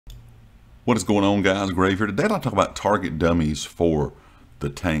What is going on, guys? Grave here. Today I'll talk about target dummies for the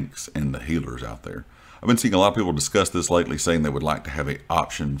tanks and the healers out there. I've been seeing a lot of people discuss this lately, saying they would like to have an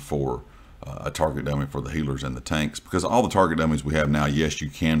option for a target dummy for the healers and the tanks, because all the target dummies we have now, yes,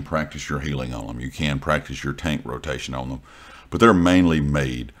 you can practice your healing on them, you can practice your tank rotation on them, but they're mainly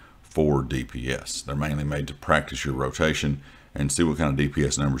made for DPS. They're mainly made to practice your rotation and see what kind of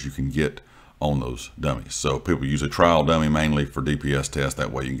DPS numbers you can get on those dummies. So people use a trial dummy mainly for DPS tests.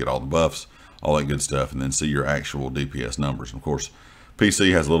 That way you can get all the buffs, all that good stuff, and then see your actual DPS numbers. And of course,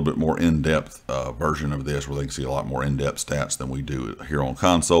 PC has a little bit more in-depth version of this, where they can see a lot more in-depth stats than we do here on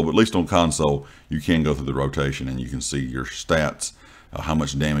console. But at least on console, you can go through the rotation and you can see your stats, how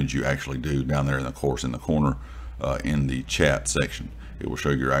much damage you actually do down there in the course in the corner in the chat section. It will show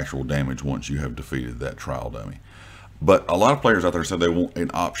your actual damage once you have defeated that trial dummy. But a lot of players out there said they want an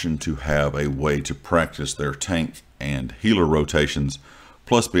option to have a way to practice their tank and healer rotations,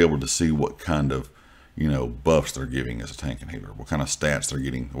 plus be able to see what kind of, buffs they're giving as a tank and healer, what kind of stats they're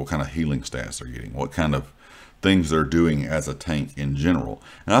getting, what kind of healing stats they're getting, what kind of things they're doing as a tank in general.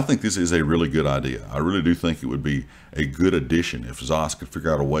 And I think this is a really good idea. I really do think it would be a good addition if ZOS could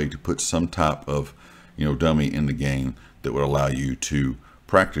figure out a way to put some type of, dummy in the game that would allow you to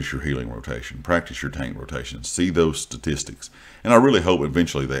practice your healing rotation, practice your tank rotation, see those statistics. And I really hope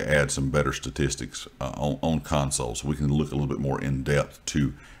eventually they add some better statistics on console, so we can look a little bit more in depth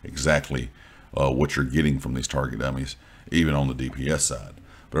to exactly what you're getting from these target dummies, even on the DPS side.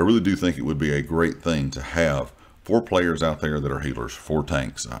 But I really do think it would be a great thing to have for players out there that are healers, for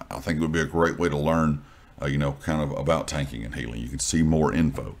tanks. I think it would be a great way to learn, kind of about tanking and healing. You can see more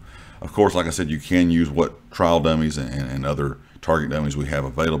info. Of course, like I said, you can use what trial dummies and other target dummies we have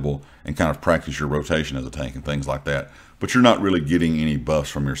available and kind of practice your rotation as a tank and things like that. But you're not really getting any buffs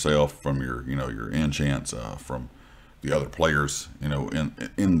from yourself, from your, your enchants, from the other players,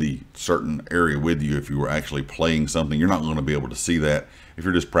 in the certain area with you. If you were actually playing something, you're not going to be able to see that if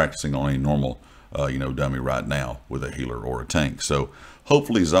you're just practicing on a normal, dummy right now with a healer or a tank. So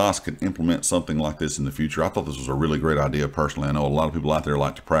hopefully ZOS can implement something like this in the future. I thought this was a really great idea personally. I know a lot of people out there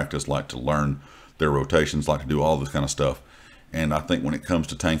like to practice, like to learn their rotations, like to do all this kind of stuff. And I think when it comes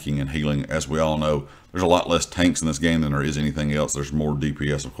to tanking and healing, as we all know, there's a lot less tanks in this game than there is anything else. There's more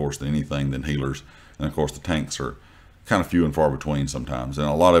DPS, of course, than anything than healers. And of course, the tanks are kind of few and far between sometimes. And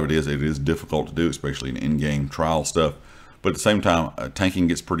a lot of it is difficult to do, especially in in-game trial stuff. But at the same time, tanking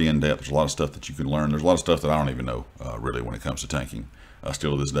gets pretty in-depth. There's a lot of stuff that you can learn. There's a lot of stuff that I don't even know, really, when it comes to tanking,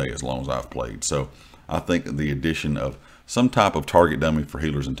 still to this day, as long as I've played. So I think the addition of some type of target dummy for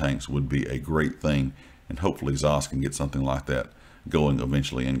healers and tanks would be a great thing. And hopefully ZOS can get something like that going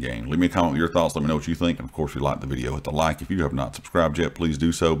eventually in game. Leave me a comment with your thoughts. Let me know what you think. And of course, if you like the video, hit the like. If you have not subscribed yet, please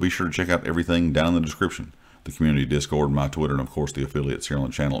do so. Be sure to check out everything down in the description. The community Discord, my Twitter, and of course the affiliates here on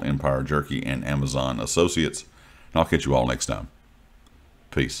the channel, Empire Jerky and Amazon Associates. And I'll catch you all next time.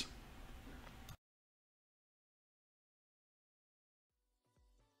 Peace.